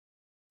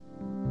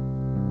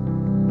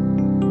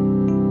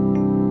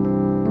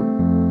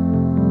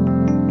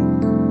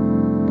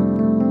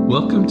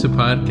Welcome to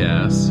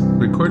podcasts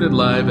recorded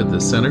live at the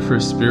Center for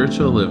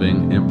Spiritual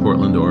Living in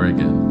Portland,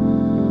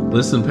 Oregon.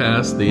 Listen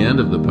past the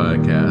end of the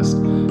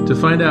podcast to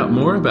find out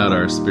more about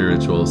our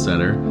spiritual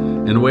center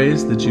and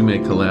ways that you may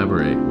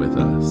collaborate with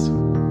us.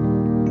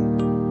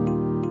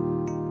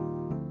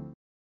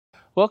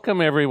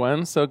 Welcome,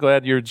 everyone. So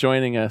glad you're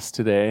joining us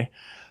today.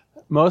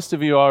 Most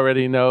of you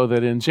already know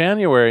that in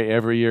January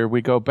every year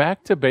we go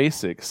back to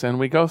basics and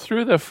we go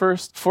through the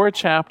first 4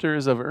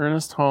 chapters of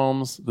Ernest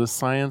Holmes' The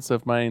Science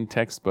of Mind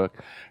textbook.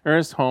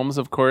 Ernest Holmes,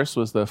 of course,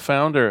 was the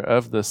founder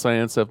of the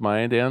Science of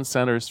Mind and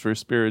Centers for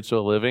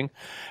Spiritual Living.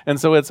 And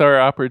so it's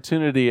our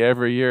opportunity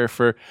every year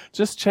for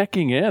just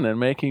checking in and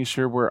making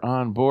sure we're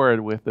on board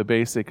with the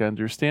basic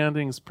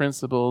understandings,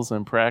 principles,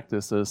 and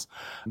practices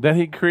that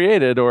he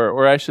created,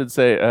 or I should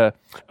say,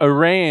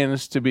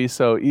 arranged to be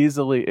so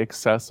easily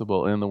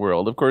accessible in the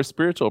world. Of course,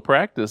 spiritual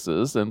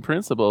practices and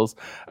principles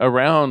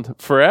around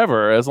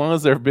forever, as long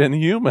as there have been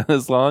human,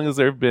 as long as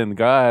there have been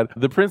God,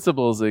 the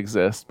principles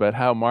exist, but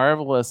how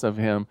marvelous of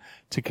him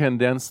to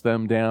condense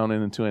them down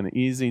into an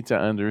easy to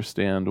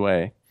understand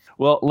way.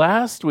 Well,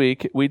 last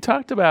week we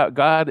talked about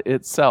God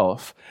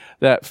itself,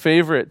 that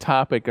favorite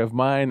topic of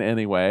mine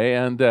anyway,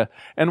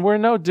 and we're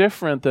no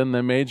different than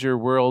the major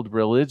world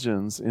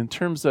religions in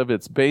terms of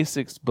its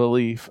basic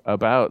belief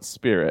about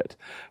spirit.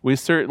 We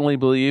certainly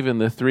believe in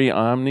the 3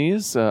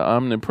 omnis,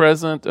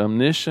 omnipresent,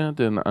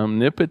 omniscient, and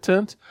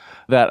omnipotent,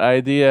 that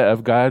idea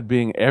of God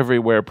being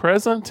everywhere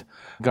present,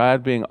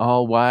 God being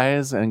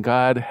all-wise, and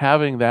God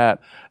having that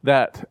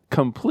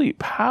complete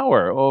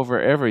power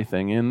over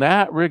everything. In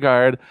that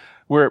regard,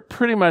 we're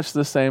pretty much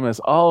the same as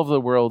all of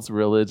the world's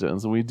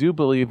religions. We do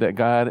believe that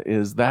God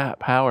is that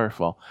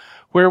powerful.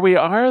 Where we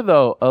are,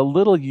 though, a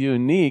little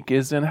unique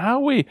is in how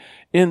we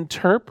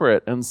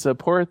interpret and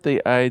support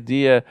the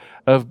idea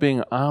of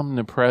being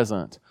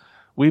omnipresent.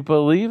 We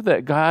believe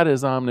that God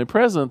is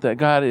omnipresent, that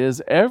God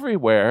is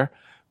everywhere,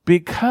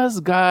 because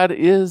God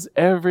is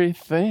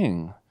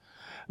everything.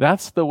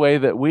 That's the way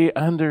that we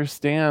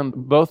understand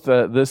both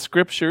the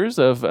scriptures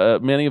of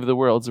many of the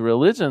world's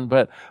religion,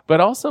 but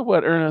also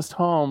what Ernest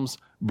Holmes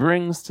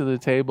brings to the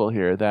table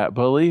here, that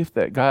belief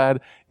that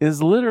God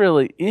is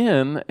literally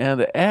in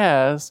and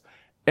as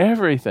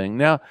everything.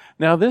 Now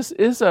this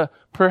is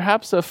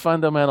perhaps a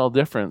fundamental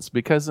difference,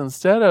 because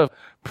instead of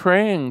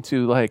praying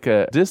to like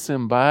a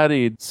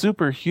disembodied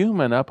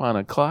superhuman up on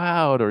a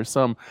cloud or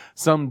some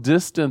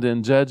distant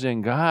and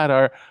judging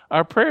God,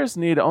 our prayers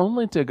need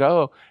only to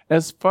go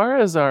as far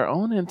as our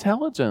own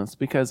intelligence,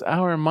 because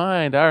our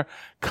mind, our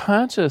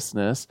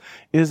consciousness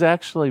is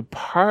actually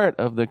part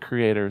of the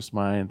Creator's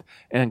mind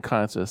and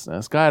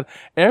consciousness. God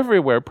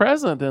everywhere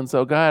present, and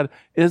so God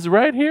is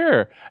right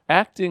here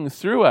acting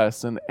through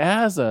us and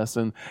as us.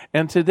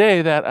 And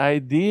today that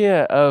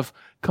idea of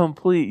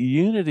complete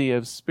unity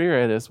of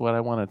spirit is what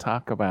I want to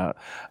talk about.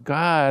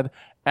 God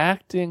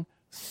acting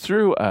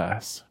through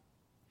us.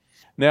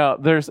 Now,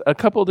 there's a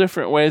couple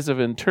different ways of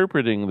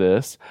interpreting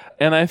this,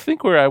 and I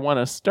think where I want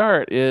to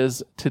start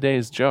is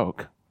today's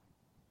joke.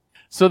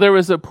 So there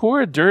was a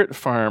poor dirt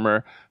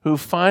farmer who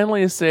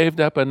finally saved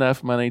up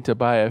enough money to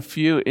buy a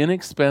few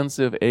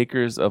inexpensive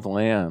acres of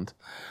land.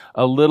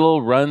 A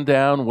little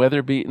run-down,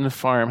 weather-beaten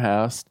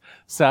farmhouse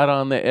sat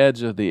on the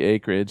edge of the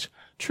acreage,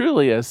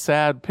 truly a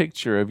sad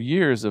picture of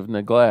years of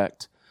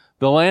neglect.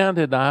 The land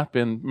had not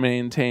been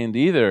maintained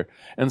either,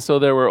 and so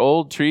there were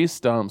old tree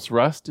stumps,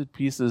 rusted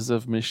pieces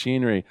of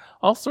machinery,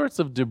 all sorts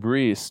of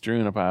debris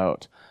strewn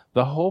about.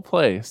 The whole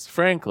place,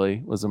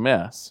 frankly, was a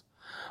mess.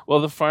 Well,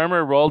 the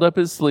farmer rolled up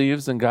his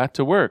sleeves and got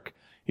to work.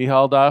 He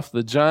hauled off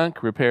the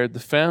junk, repaired the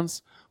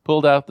fence,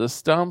 pulled out the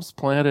stumps,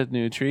 planted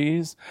new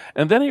trees,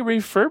 and then he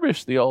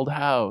refurbished the old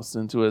house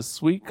into a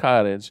sweet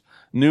cottage.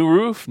 New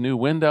roof, new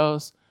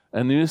windows,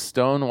 a new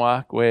stone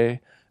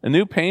walkway, a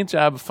new paint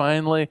job,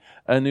 finally,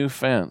 a new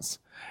fence.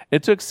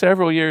 It took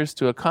several years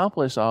to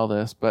accomplish all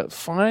this, but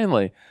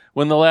finally,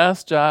 when the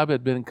last job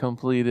had been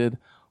completed,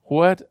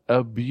 what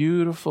a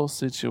beautiful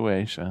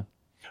situation.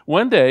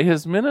 One day,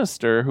 his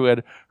minister, who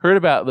had heard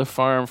about the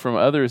farm from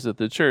others at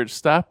the church,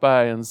 stopped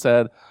by and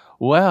said,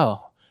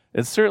 "Well,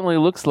 it certainly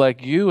looks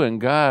like you and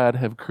God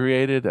have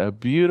created a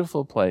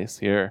beautiful place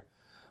here."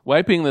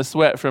 Wiping the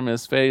sweat from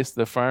his face,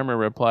 the farmer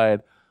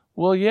replied,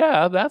 "Well,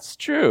 yeah, that's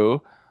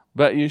true,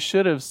 but you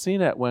should have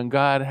seen it when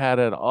God had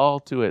it all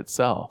to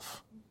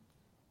itself."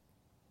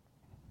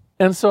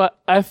 And so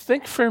I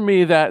think for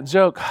me that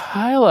joke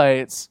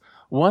highlights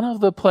one of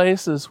the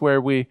places where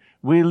we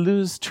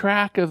lose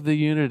track of the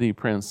unity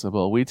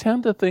principle. We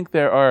tend to think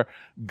there are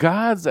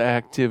God's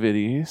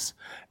activities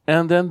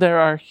and then there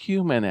are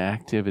human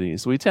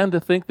activities. We tend to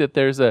think that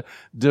there's a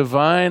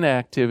divine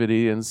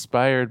activity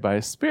inspired by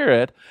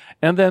spirit,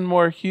 and then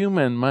more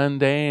human,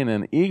 mundane,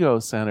 and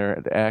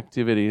ego-centered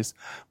activities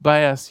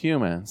by us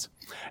humans.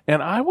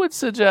 And I would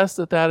suggest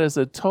that that is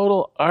a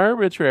total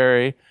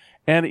arbitrary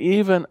and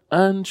even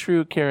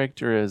untrue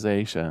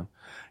characterization.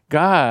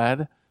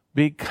 God,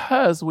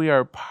 because we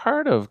are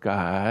part of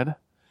God,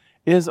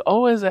 is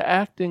always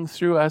acting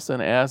through us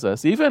and as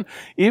us. Even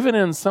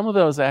in some of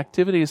those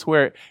activities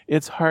where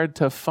it's hard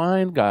to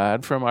find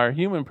God from our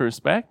human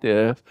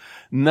perspective,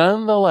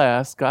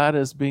 nonetheless, God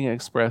is being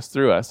expressed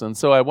through us. And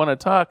so I want to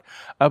talk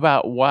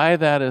about why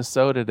that is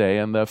so today.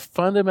 And the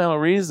fundamental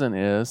reason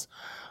is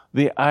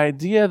the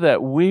idea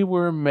that we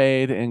were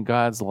made in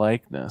God's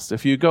likeness.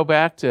 If you go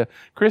back to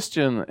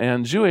Christian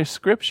and Jewish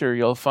scripture,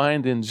 you'll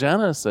find in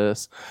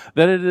Genesis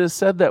that it is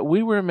said that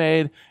we were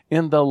made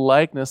in the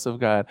likeness of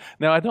God.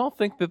 Now, I don't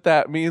think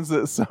that means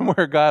that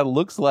somewhere God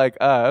looks like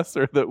us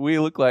or that we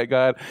look like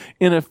God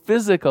in a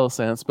physical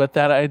sense, but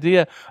that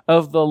idea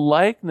of the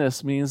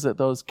likeness means that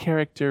those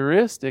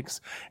characteristics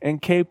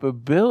and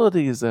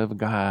capabilities of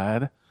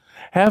God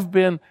have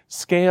been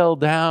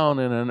scaled down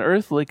in an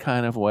earthly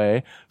kind of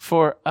way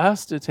for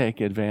us to take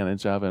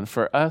advantage of and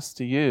for us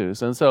to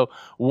use. And so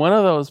one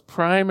of those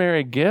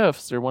primary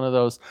gifts or one of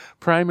those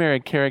primary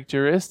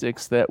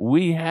characteristics that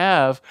we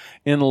have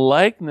in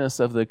likeness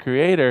of the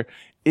Creator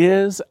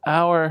is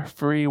our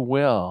free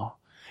will.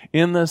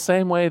 In the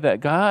same way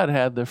that God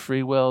had the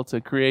free will to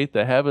create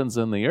the heavens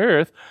and the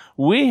earth,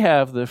 we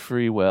have the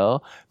free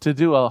will to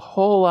do a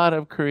whole lot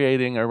of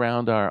creating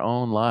around our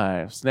own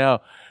lives.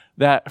 Now,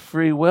 that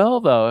free will,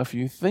 though, if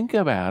you think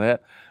about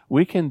it,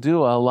 we can do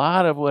a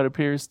lot of what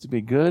appears to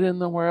be good in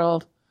the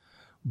world,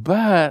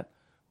 but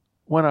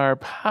when our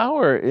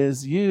power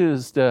is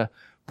used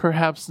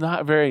perhaps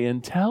not very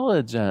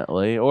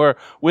intelligently or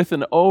with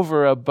an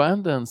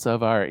overabundance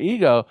of our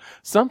ego,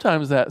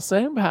 sometimes that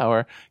same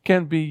power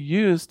can be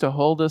used to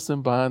hold us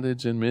in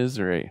bondage and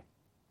misery.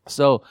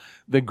 So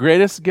the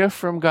greatest gift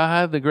from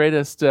God, the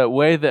greatest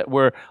way that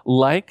we're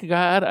like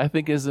God, I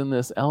think is in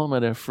this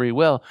element of free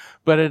will.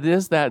 But it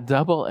is that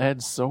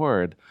double-edged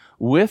sword.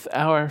 With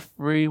our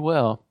free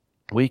will,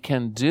 we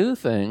can do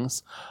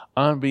things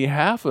on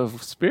behalf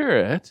of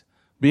Spirit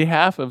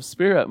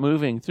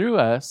moving through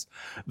us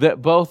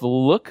that both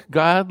look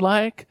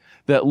God-like,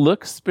 that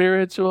look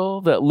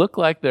spiritual, that look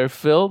like they're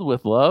filled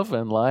with love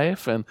and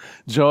life and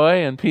joy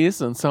and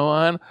peace and so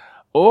on,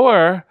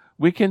 or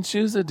we can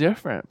choose a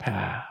different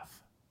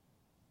path.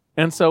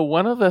 And so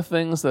one of the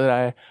things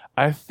that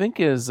I think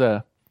is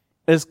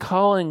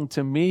calling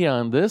to me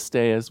on this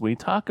day as we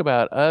talk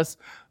about us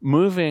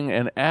moving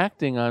and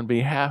acting on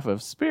behalf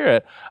of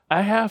Spirit,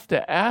 I have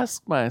to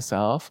ask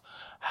myself,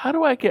 how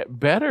do I get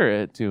better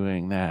at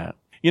doing that?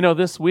 You know,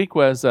 this week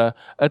was a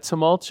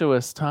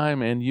tumultuous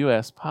time in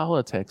U.S.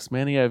 politics.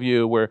 Many of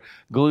you were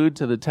glued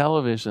to the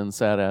television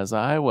set as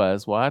I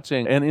was,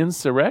 watching an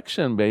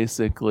insurrection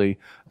basically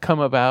come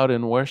about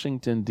in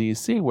Washington,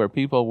 D.C., where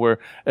people were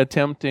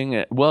attempting,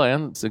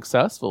 and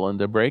successful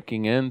into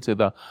breaking into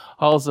the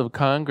halls of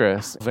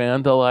Congress,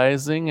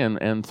 vandalizing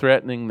and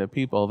threatening the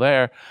people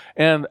there.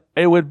 And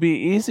it would be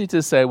easy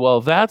to say,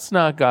 well, that's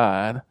not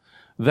God.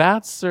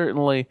 That's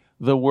certainly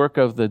the work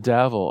of the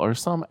devil or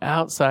some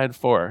outside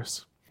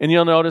force. And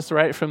you'll notice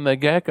right from the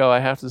get-go, I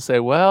have to say,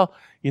 well,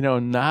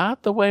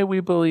 not the way we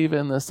believe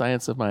in the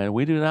science of mind.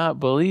 We do not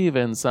believe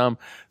in some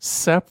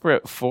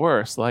separate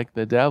force like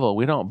the devil.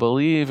 We don't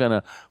believe in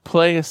a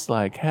place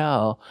like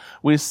hell.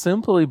 We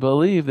simply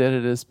believe that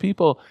it is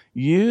people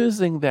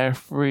using their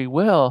free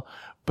will,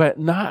 but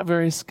not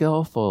very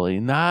skillfully,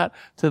 not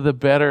to the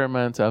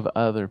betterment of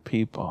other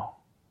people.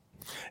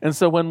 And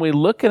so when we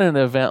look at an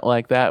event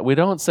like that, we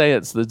don't say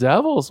it's the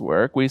devil's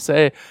work. We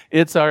say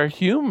it's our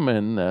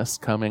humanness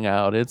coming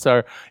out. It's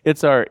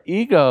our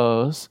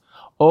egos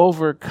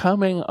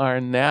overcoming our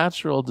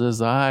natural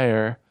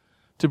desire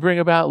to bring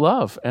about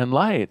love and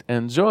light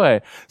and joy.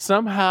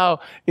 Somehow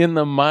in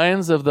the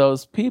minds of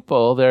those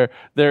people,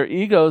 their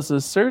egos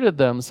asserted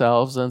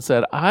themselves and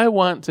said, I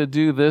want to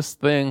do this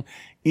thing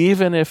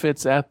even if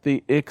it's at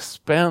the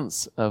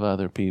expense of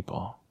other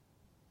people.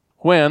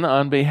 When,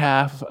 on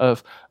behalf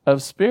of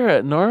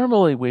Spirit,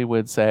 normally we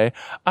would say,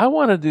 I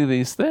want to do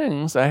these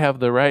things. I have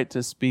the right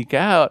to speak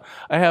out.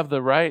 I have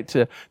the right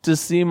to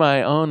see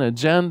my own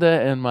agenda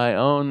and my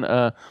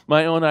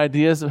own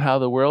ideas of how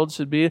the world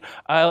should be.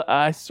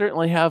 I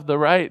certainly have the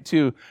right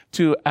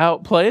to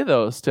outplay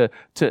those,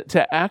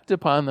 to act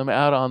upon them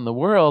out on the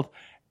world,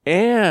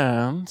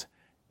 and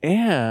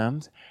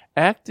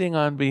acting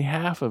on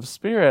behalf of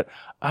Spirit,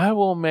 I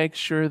will make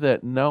sure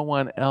that no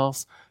one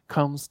else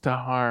comes to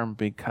harm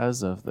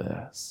because of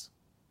this.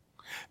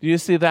 Do you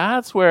see?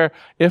 That's where,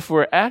 if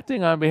we're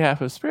acting on behalf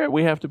of Spirit,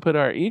 we have to put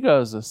our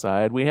egos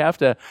aside. We have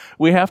to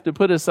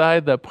put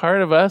aside the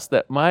part of us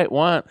that might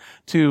want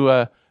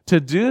to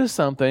do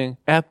something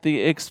at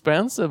the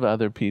expense of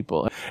other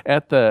people,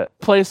 at the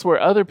place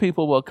where other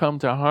people will come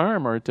to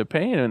harm or to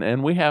pain.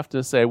 And we have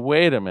to say,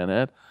 wait a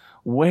minute,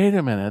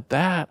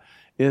 that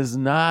is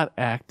not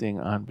acting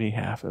on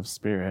behalf of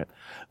Spirit.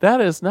 That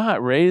is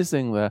not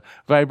raising the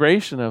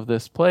vibration of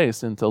this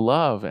place into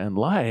love and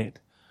light.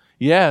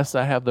 Yes,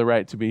 I have the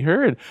right to be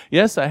heard.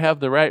 Yes, I have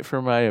the right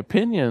for my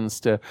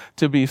opinions to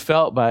be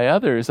felt by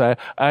others.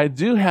 I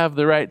do have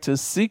the right to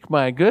seek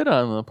my good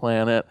on the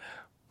planet,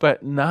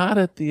 but not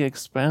at the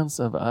expense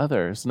of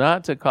others,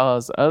 not to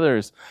cause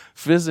others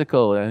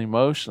physical and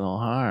emotional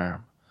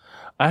harm.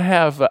 I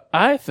have,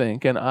 I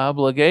think, an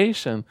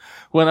obligation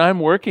when I'm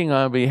working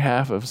on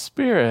behalf of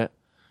Spirit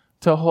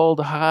to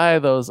hold high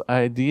those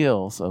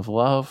ideals of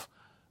love,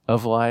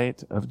 of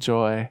light, of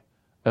joy,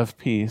 of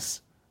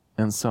peace,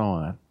 and so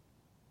on.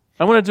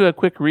 I want to do a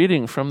quick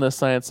reading from the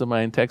Science of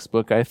Mind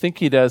textbook. I think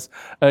he does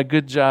a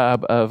good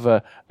job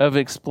of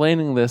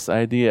explaining this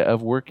idea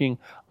of working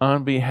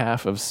on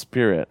behalf of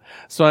Spirit.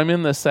 So I'm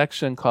in the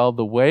section called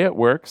The Way It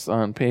Works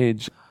on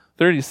page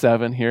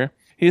 37 here.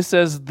 He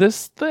says,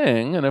 this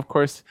thing, and of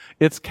course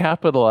it's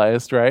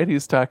capitalized, right?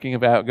 He's talking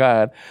about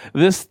God.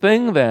 This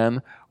thing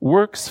then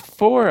works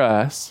for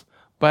us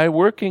by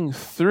working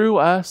through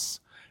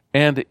us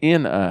and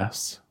in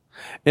us.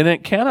 And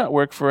it cannot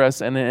work for us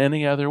in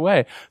any other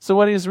way. So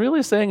what he's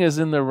really saying is,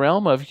 in the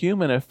realm of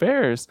human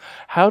affairs,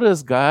 how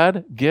does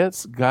God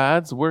get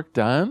God's work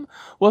done?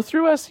 Well,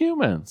 through us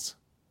humans.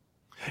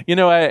 You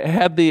know, I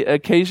had the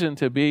occasion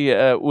to be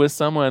with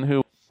someone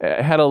who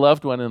had a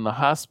loved one in the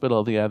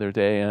hospital the other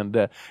day,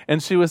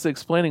 and she was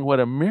explaining what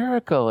a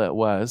miracle it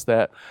was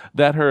that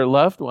her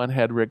loved one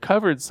had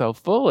recovered so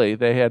fully.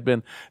 They had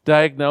been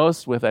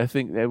diagnosed with, I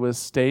think it was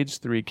stage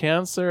 3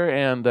 cancer,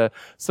 and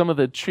some of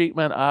the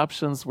treatment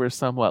options were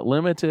somewhat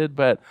limited,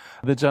 but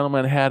the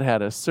gentleman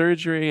had a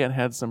surgery and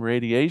had some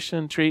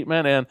radiation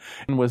treatment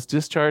and was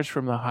discharged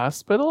from the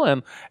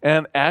hospital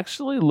and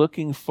actually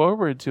looking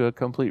forward to a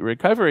complete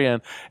recovery.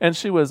 And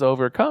she was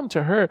overcome.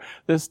 To her,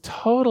 this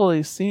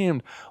totally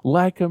seemed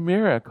like a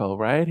miracle,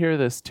 right? Here,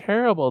 this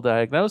terrible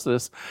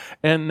diagnosis,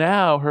 and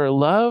now her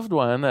loved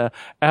one out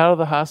of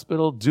the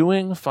hospital,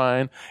 doing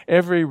fine,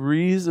 every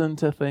reason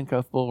to think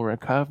of full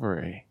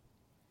recovery.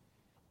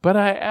 But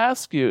I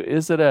ask you,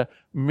 is it a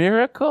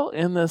miracle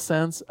in the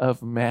sense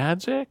of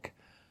magic?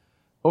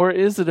 Or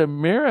is it a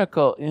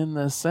miracle in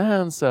the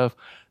sense of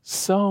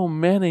so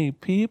many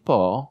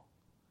people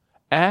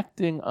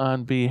acting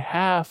on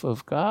behalf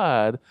of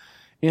God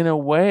in a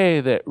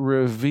way that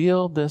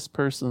revealed this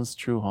person's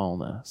true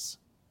wholeness?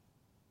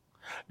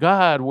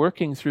 God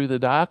working through the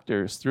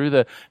doctors, through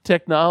the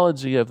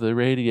technology of the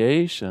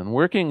radiation,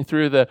 working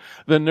through the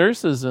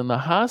nurses in the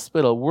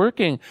hospital,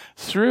 working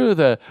through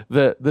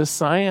the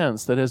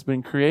science that has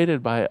been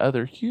created by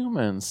other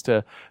humans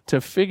to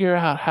figure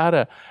out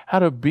how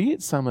to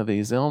beat some of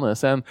these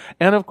illness. And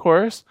of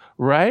course,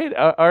 right,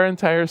 our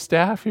entire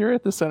staff here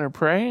at the center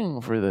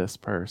praying for this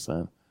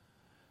person.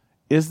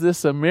 Is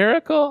this a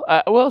miracle?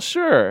 Well,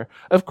 sure.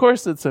 Of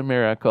course it's a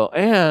miracle.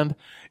 And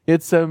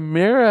it's a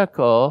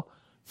miracle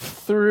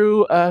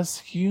through us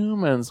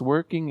humans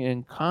working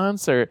in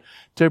concert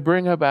to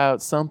bring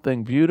about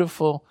something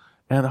beautiful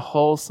and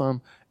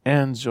wholesome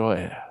and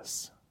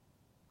joyous.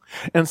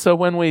 And so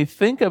when we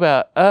think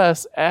about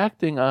us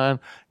acting on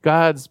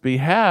God's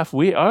behalf,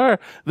 we are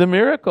the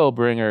miracle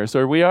bringers,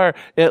 or we are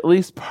at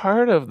least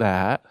part of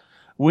that.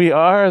 We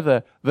are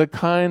the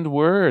kind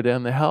word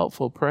and the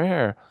helpful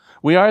prayer.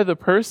 We are the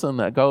person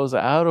that goes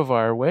out of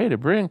our way to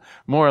bring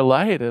more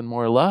light and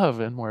more love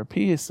and more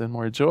peace and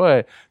more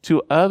joy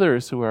to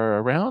others who are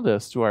around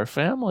us, to our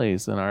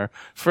families and our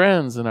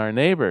friends and our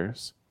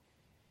neighbors.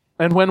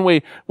 And when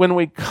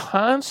we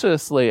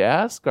consciously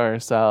ask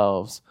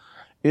ourselves,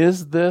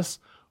 is this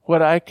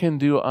what I can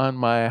do on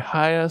my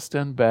highest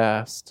and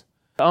best?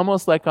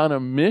 Almost like on a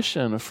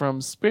mission from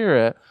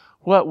Spirit,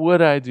 what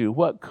would I do?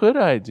 What could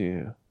I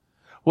do?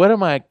 What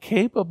am I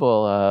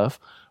capable of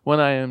when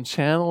I am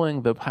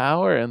channeling the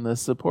power and the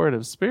support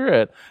of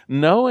Spirit,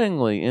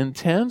 knowingly,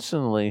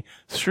 intentionally,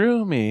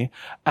 through me,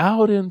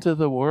 out into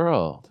the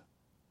world?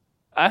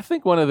 I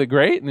think one of the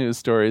great news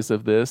stories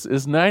of this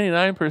is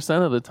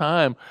 99% of the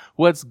time,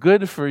 what's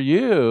good for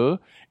you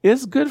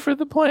is good for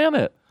the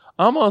planet.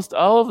 Almost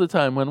all of the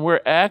time, when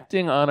we're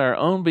acting on our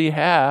own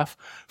behalf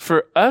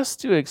for us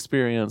to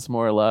experience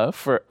more love,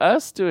 for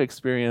us to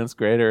experience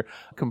greater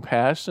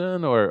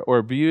compassion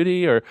or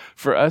beauty, or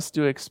for us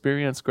to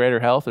experience greater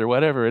health or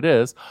whatever it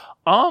is,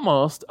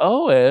 almost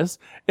always,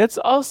 it's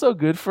also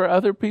good for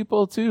other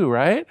people too,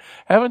 right?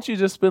 Haven't you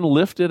just been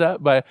lifted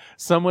up by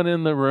someone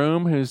in the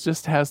room who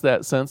just has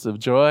that sense of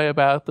joy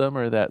about them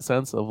or that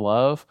sense of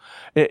love?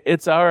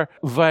 It's our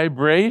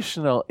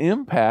vibrational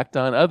impact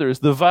on others,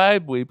 the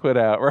vibe we put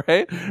out,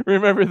 right?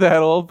 Remember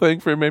that old thing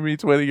from maybe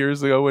 20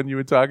 years ago when you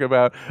would talk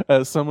about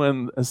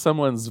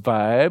someone's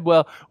vibe?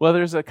 Well,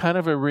 there's a kind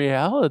of a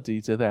reality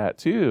to that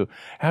too.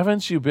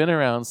 Haven't you been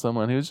around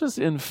someone who's just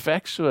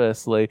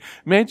infectiously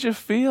made you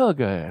feel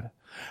good?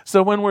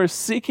 So when we're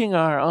seeking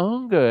our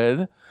own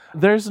good,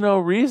 there's no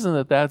reason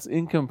that that's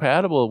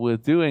incompatible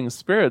with doing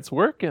Spirit's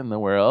work in the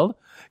world,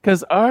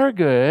 because our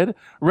good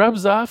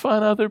rubs off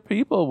on other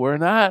people. We're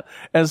not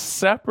as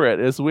separate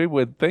as we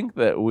would think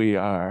that we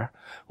are.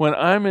 When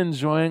I'm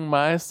enjoying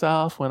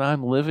myself, when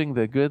I'm living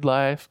the good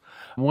life,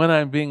 when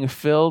I'm being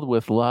filled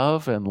with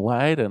love and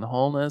light and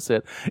wholeness,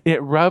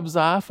 it rubs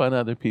off on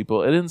other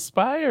people. It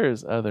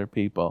inspires other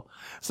people.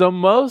 So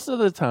most of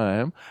the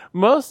time,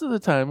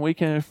 we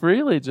can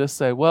freely just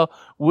say, well,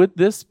 would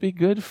this be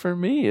good for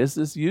me? Is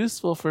this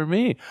useful for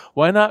me?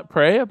 Why not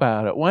pray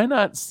about it? Why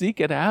not seek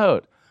it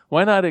out?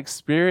 Why not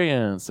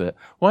experience it?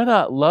 Why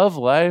not love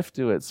life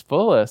to its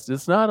fullest?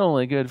 It's not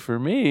only good for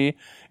me,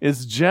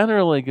 it's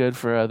generally good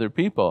for other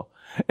people.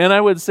 And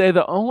I would say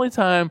the only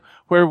time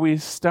where we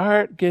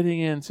start getting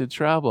into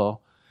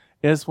trouble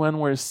is when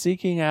we're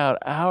seeking out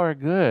our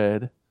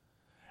good,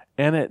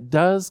 and it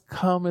does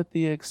come at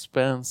the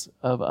expense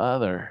of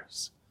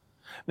others.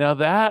 Now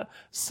that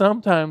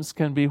sometimes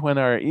can be when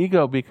our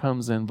ego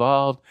becomes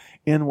involved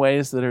in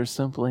ways that are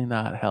simply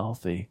not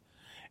healthy.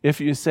 If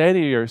you say to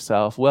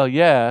yourself, well,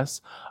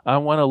 yes, I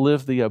want to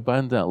live the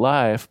abundant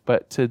life,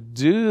 but to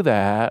do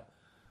that,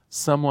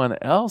 someone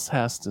else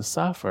has to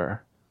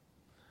suffer,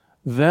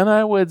 then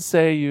I would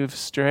say you've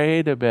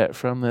strayed a bit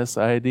from this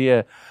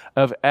idea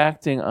of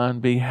acting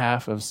on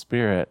behalf of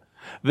Spirit.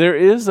 There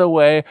is a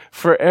way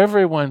for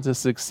everyone to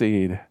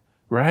succeed,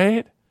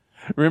 right?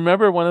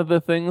 Remember, one of the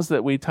things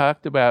that we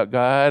talked about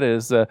God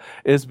is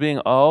being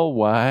all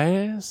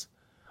wise.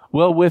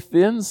 Well,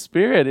 within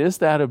Spirit is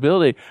that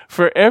ability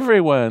for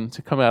everyone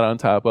to come out on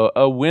top.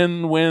 A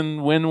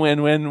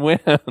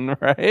win-win-win-win-win-win,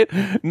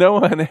 right? No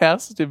one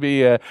has to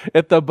be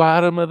at the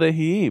bottom of the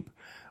heap.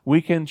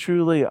 We can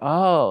truly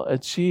all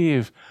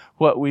achieve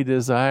what we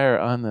desire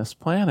on this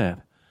planet.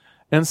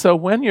 And so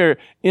when you're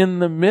in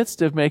the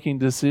midst of making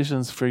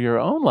decisions for your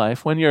own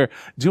life, when you're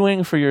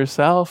doing for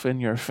yourself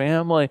and your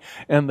family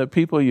and the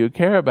people you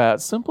care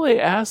about, simply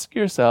ask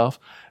yourself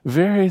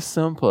very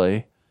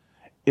simply,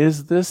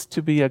 is this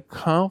to be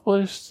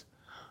accomplished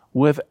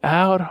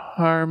without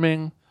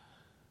harming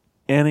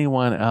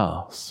anyone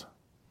else?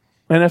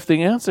 And if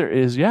the answer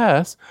is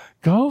yes,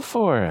 go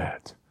for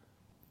it.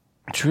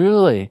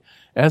 Truly,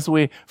 as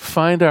we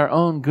find our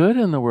own good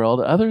in the world,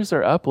 others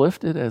are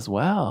uplifted as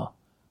well.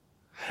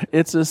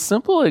 It's a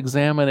simple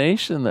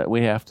examination that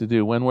we have to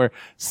do. When we're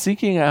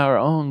seeking our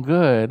own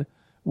good,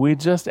 we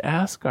just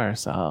ask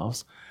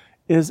ourselves,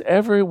 is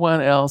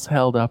everyone else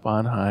held up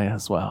on high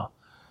as well?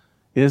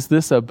 Is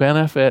this a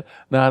benefit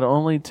not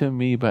only to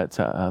me but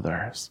to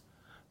others?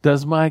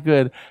 Does my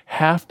good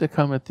have to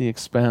come at the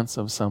expense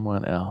of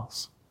someone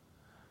else?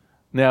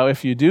 Now,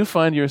 if you do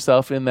find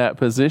yourself in that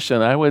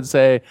position, I would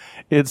say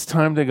it's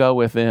time to go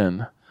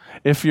within.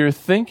 If you're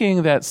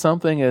thinking that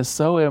something is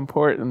so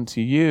important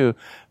to you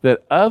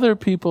that other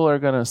people are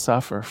going to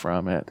suffer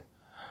from it,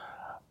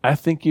 I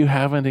think you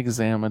haven't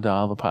examined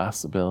all the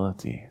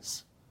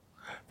possibilities.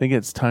 I think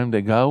it's time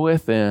to go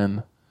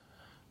within,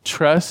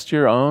 trust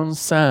your own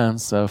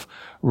sense of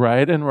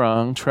right and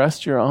wrong,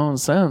 trust your own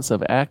sense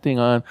of acting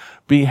on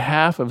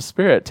behalf of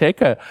Spirit.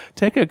 Take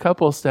a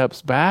couple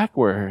steps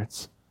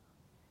backwards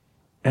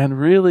and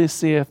really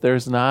see if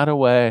there's not a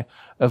way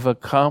of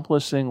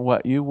accomplishing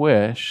what you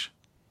wish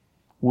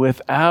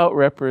without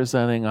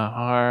representing a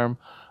harm,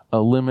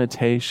 a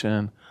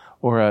limitation,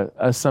 or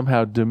a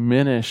somehow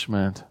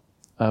diminishment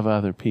of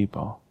other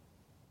people.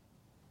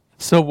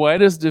 So why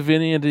does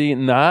divinity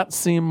not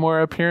seem more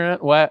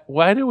apparent?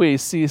 Why do we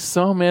see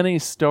so many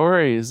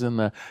stories in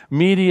the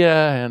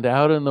media and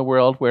out in the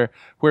world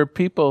where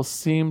people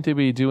seem to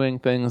be doing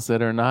things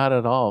that are not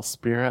at all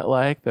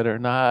Spirit-like, that are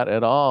not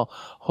at all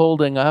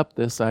holding up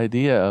this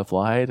idea of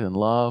light and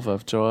love,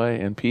 of joy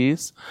and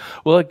peace?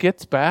 Well, it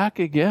gets back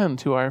again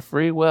to our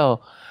free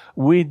will.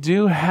 We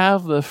do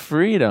have the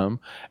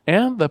freedom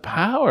and the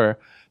power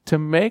to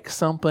make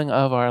something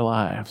of our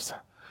lives.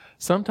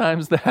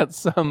 Sometimes that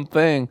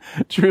something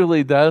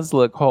truly does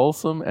look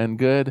wholesome and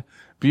good,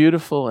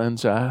 beautiful and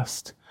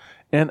just.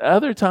 And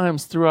other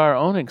times, through our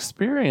own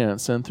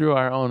experience and through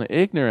our own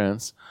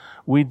ignorance,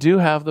 we do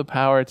have the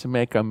power to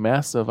make a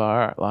mess of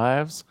our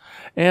lives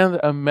and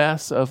a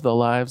mess of the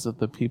lives of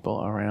the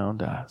people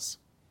around us.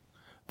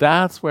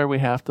 That's where we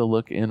have to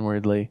look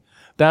inwardly.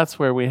 That's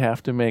where we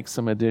have to make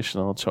some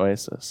additional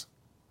choices.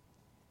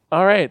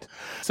 All right,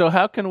 so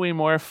how can we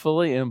more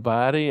fully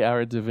embody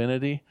our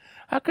divinity?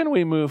 How can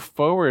we move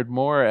forward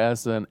more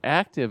as an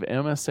active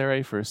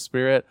emissary for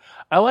Spirit?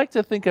 I like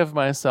to think of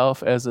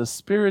myself as a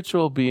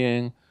spiritual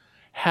being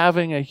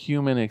having a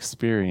human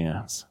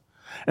experience.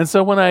 And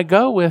so when I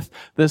go with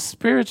the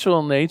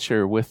spiritual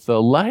nature, with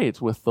the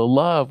light, with the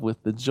love,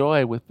 with the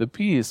joy, with the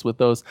peace, with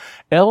those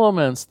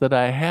elements that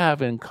I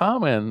have in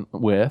common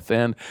with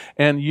and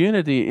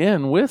unity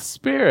in with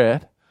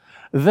Spirit,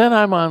 then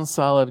I'm on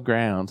solid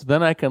ground.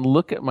 Then I can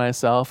look at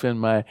myself in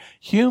my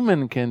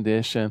human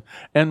condition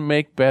and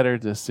make better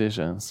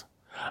decisions.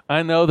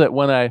 I know that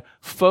when I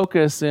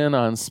focus in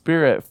on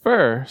Spirit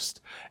first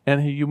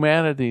and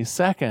humanity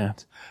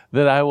second,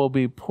 that I will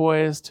be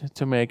poised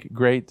to make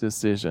great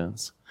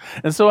decisions.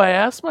 And so I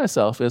ask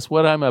myself, is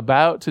what I'm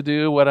about to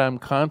do, what I'm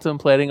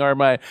contemplating, are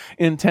my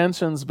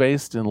intentions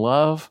based in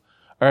love?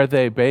 Are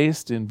they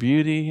based in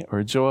beauty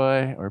or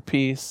joy or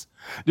peace?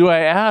 Do I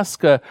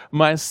ask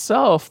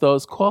myself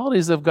those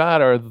qualities of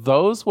God, are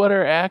those what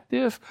are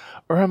active?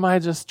 Or am I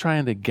just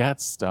trying to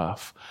get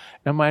stuff?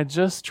 Am I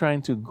just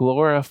trying to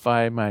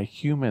glorify my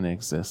human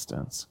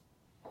existence?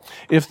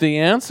 If the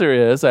answer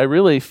is, I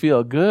really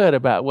feel good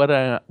about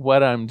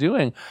what I'm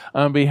doing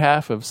on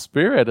behalf of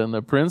Spirit and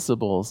the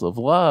principles of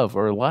love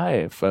or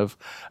life, of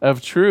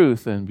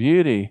truth and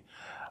beauty,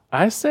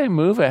 I say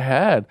move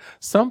ahead.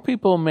 Some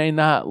people may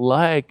not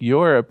like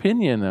your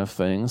opinion of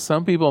things.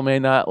 Some people may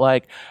not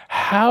like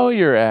how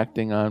you're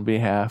acting on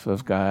behalf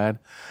of God.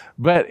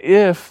 But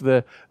if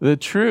the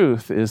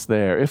truth is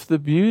there, if the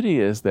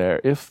beauty is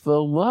there, if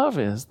the love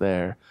is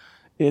there,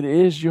 it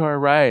is your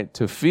right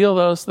to feel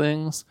those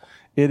things.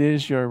 It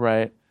is your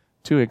right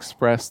to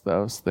express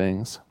those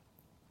things.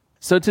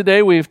 So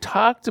today we've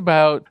talked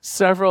about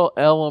several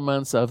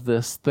elements of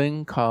this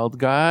thing called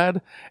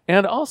God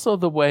and also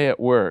the way it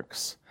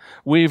works.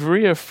 We've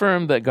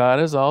reaffirmed that God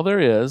is all there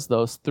is,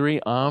 those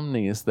three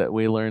omnis that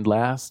we learned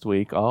last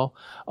week, all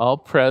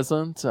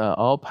present,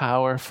 all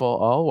powerful,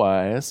 all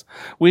wise.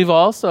 We've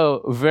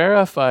also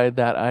verified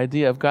that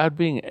idea of God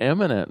being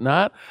immanent,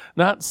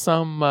 not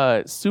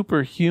some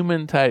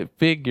superhuman type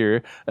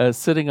figure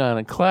sitting on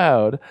a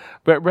cloud,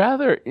 but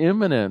rather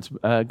immanent,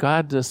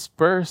 God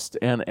dispersed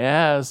and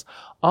as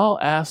all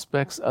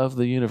aspects of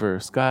the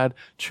universe. God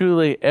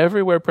truly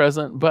everywhere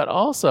present, but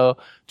also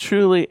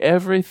truly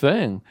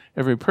everything.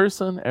 Every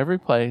person, every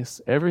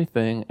place,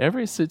 everything,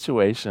 every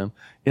situation,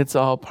 it's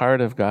all part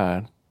of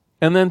God.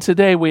 And then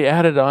today we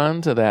added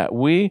on to that.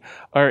 We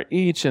are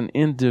each an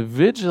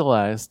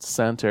individualized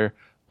center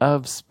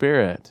of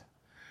spirit.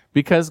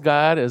 Because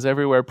God is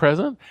everywhere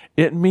present,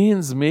 it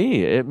means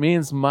me. It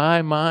means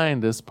my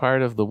mind is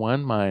part of the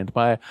one mind.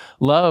 My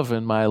love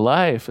and my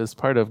life is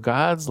part of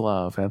God's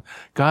love and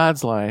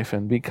God's life.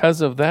 And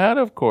because of that,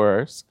 of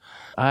course,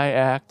 I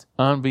act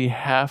on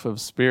behalf of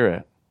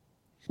spirit.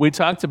 We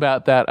talked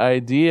about that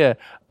idea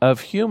of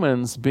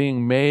humans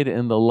being made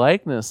in the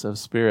likeness of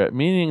spirit,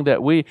 meaning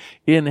that we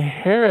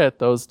inherit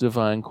those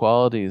divine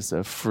qualities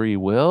of free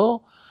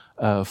will,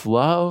 of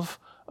love,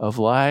 of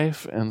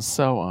life, and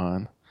so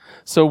on.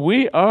 So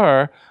we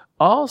are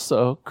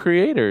also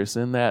creators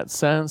in that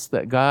sense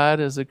that God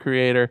is a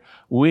creator.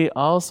 We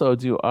also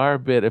do our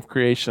bit of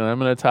creation. I'm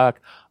going to talk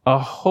a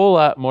whole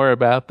lot more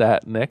about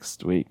that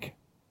next week.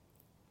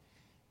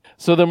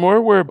 So the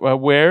more we're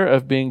aware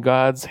of being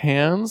God's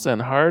hands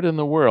and heart in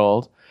the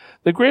world,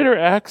 the greater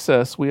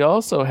access we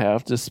also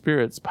have to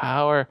Spirit's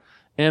power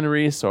and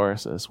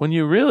resources. When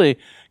you really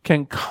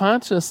can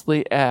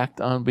consciously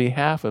act on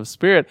behalf of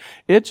Spirit,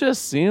 it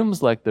just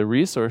seems like the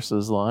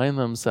resources line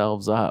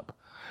themselves up.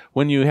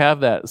 When you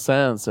have that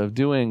sense of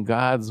doing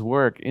God's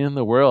work in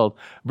the world,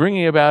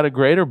 bringing about a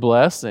greater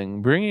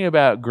blessing, bringing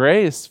about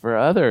grace for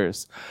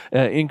others,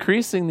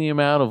 increasing the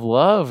amount of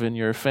love in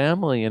your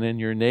family and in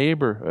your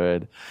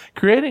neighborhood,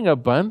 creating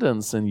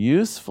abundance and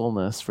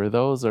usefulness for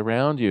those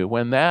around you,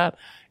 when that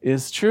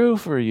is true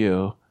for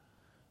you,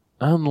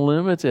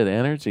 unlimited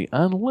energy,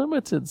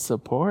 unlimited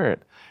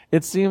support.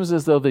 It seems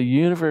as though the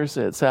universe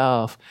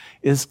itself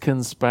is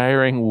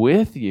conspiring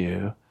with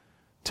you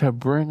to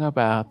bring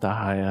about the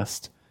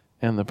highest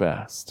and the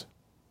best.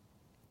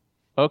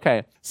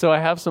 Okay, so I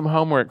have some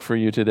homework for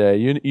you today.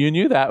 You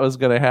knew that was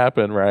going to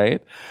happen,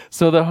 right?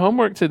 So the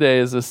homework today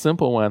is a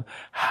simple one.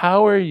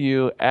 How are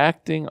you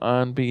acting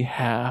on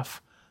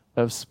behalf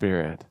of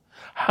Spirit?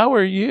 How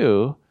are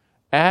you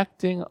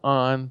acting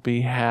on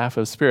behalf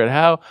of Spirit?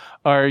 How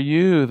are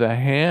you the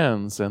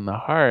hands and the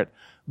heart,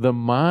 the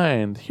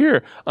mind,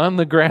 here on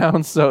the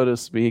ground, so to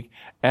speak,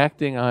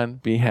 acting on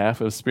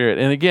behalf of Spirit?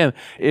 And again,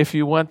 if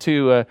you want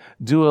to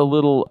do a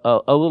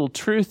little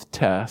truth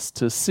test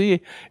to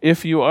see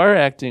if you are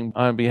acting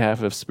on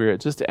behalf of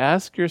Spirit, just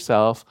ask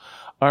yourself,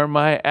 are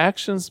my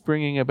actions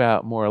bringing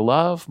about more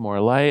love, more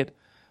light,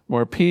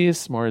 more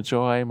peace, more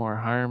joy, more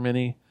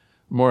harmony,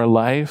 more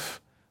life,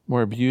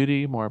 more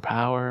beauty, more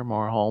power,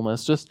 more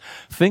wholeness? Just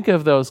think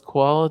of those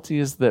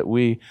qualities that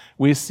we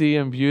see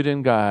imbued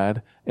in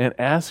God and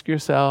ask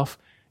yourself,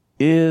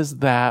 is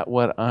that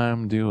what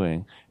I'm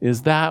doing?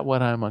 Is that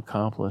what I'm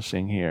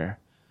accomplishing here?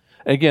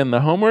 Again, the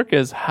homework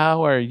is,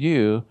 how are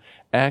you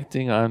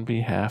acting on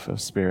behalf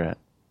of Spirit?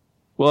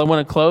 Well, I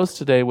want to close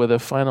today with a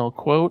final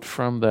quote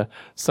from the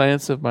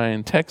Science of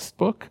Mind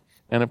textbook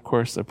and, of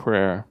course, a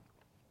prayer.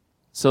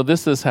 So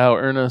this is how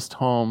Ernest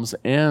Holmes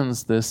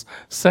ends this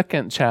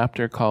second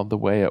chapter called The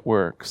Way It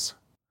Works.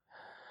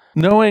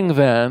 Knowing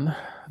then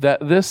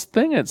that this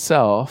thing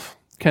itself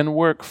can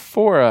work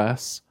for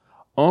us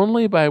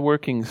only by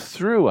working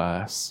through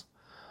us,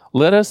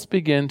 let us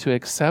begin to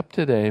accept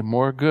today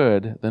more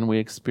good than we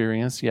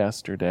experienced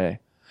yesterday,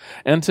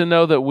 and to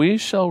know that we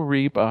shall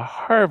reap a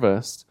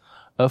harvest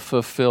of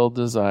fulfilled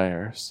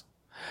desires.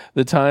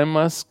 The time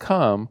must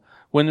come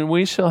when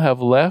we shall have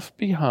left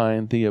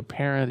behind the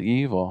apparent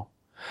evil,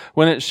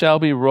 when it shall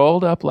be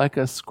rolled up like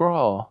a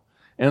scroll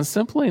and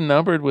simply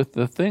numbered with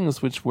the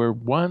things which were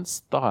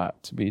once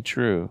thought to be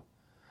true.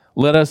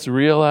 Let us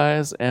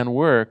realize and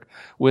work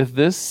with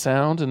this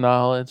sound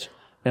knowledge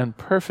and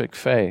perfect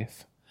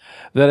faith,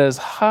 that as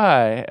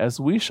high as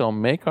we shall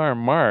make our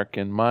mark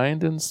in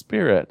mind and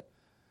spirit,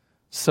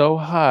 so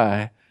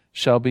high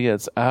shall be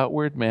its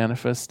outward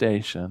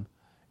manifestation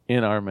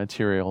in our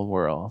material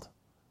world.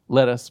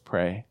 Let us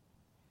pray.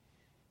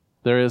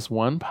 There is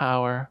one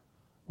power,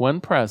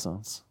 one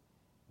presence,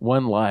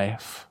 one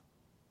life,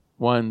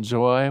 one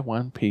joy,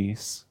 one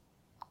peace.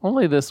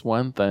 Only this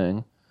one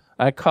thing.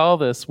 I call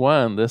this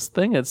one, this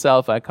thing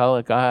itself, I call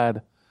it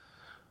God.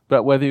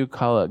 But whether you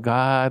call it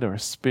God or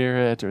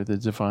Spirit or the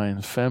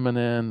Divine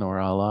Feminine or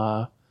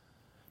Allah,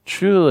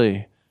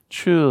 truly,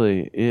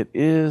 truly, it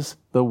is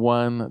the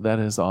one that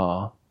is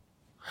all.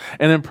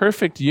 And in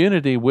perfect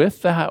unity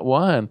with that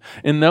one,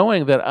 in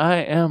knowing that I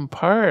am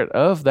part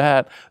of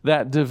that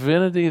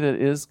divinity that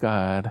is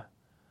God,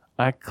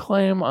 I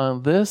claim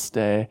on this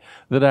day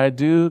that I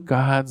do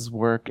God's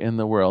work in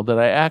the world, that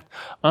I act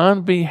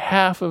on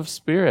behalf of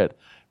Spirit,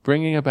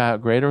 bringing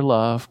about greater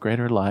love,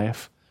 greater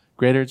life,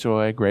 greater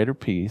joy, greater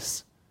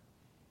peace,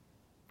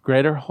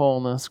 greater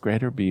wholeness,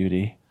 greater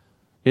beauty.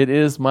 It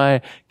is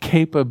my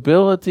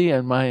capability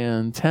and my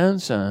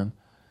intention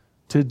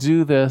to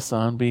do this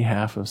on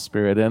behalf of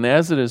Spirit. And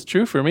as it is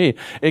true for me,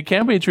 it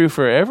can be true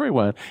for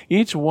everyone.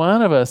 Each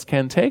one of us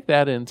can take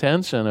that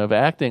intention of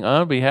acting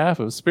on behalf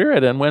of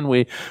Spirit. And when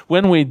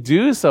we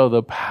do so,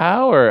 the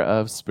power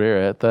of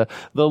Spirit, the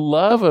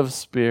love of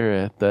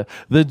Spirit,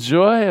 the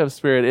joy of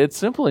Spirit, it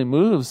simply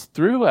moves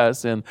through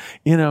us in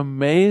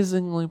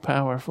amazingly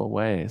powerful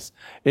ways.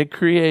 It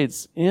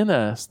creates in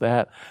us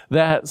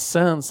that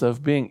sense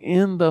of being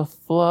in the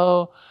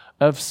flow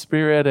of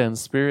Spirit and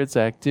Spirit's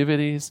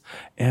activities,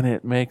 and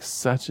it makes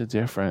such a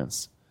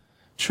difference.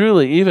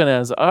 Truly, even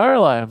as our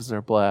lives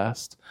are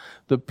blessed,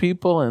 the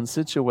people and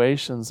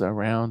situations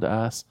around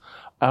us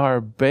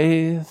are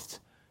bathed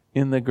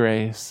in the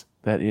grace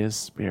that is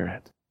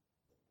Spirit.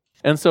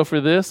 And so for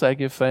this, I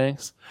give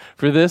thanks.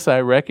 For this, I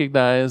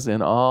recognize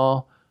in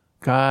all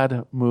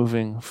God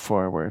moving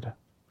forward.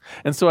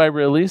 And so I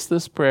release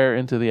this prayer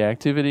into the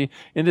activity,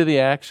 into the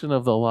action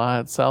of the law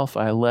itself.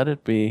 I let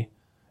it be.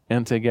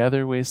 And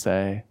together we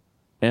say,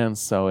 and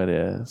so it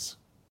is.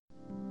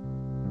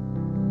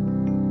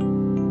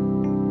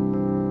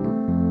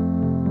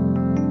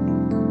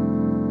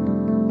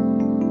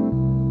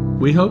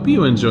 We hope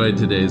you enjoyed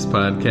today's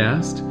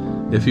podcast.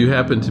 If you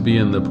happen to be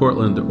in the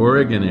Portland,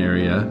 Oregon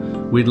area,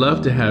 we'd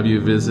love to have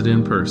you visit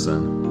in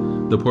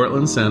person. The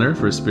Portland Center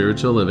for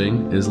Spiritual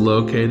Living is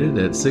located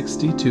at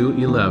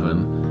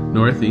 6211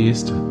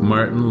 Northeast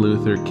Martin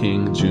Luther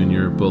King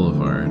Jr.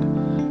 Boulevard.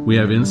 We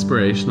have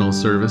inspirational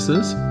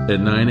services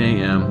at 9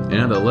 a.m.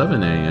 and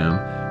 11 a.m.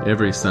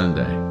 every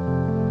Sunday.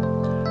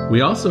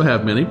 We also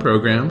have many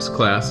programs,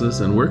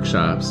 classes, and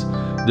workshops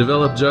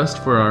developed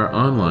just for our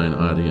online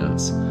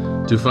audience.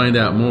 To find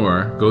out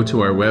more, go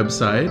to our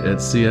website at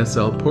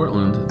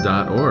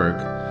cslportland.org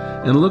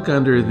and look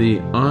under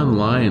the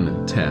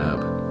Online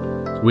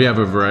tab. We have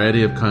a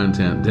variety of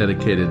content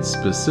dedicated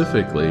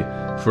specifically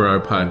for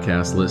our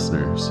podcast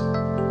listeners.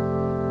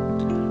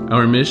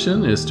 Our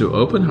mission is to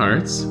open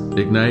hearts,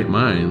 ignite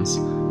minds,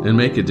 and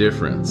make a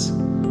difference.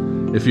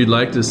 If you'd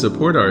like to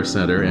support our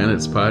center and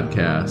its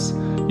podcasts,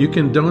 you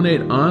can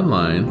donate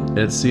online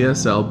at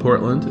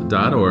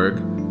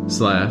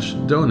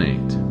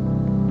cslportland.org/donate.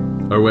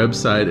 Our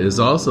website is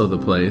also the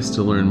place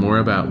to learn more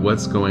about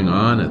what's going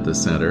on at the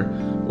center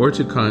or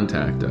to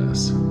contact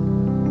us.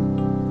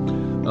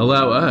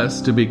 Allow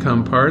us to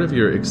become part of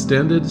your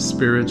extended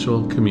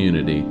spiritual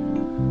community.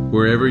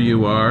 Wherever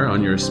you are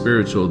on your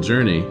spiritual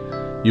journey,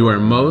 you are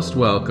most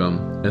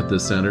welcome at the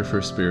Center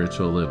for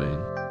Spiritual Living.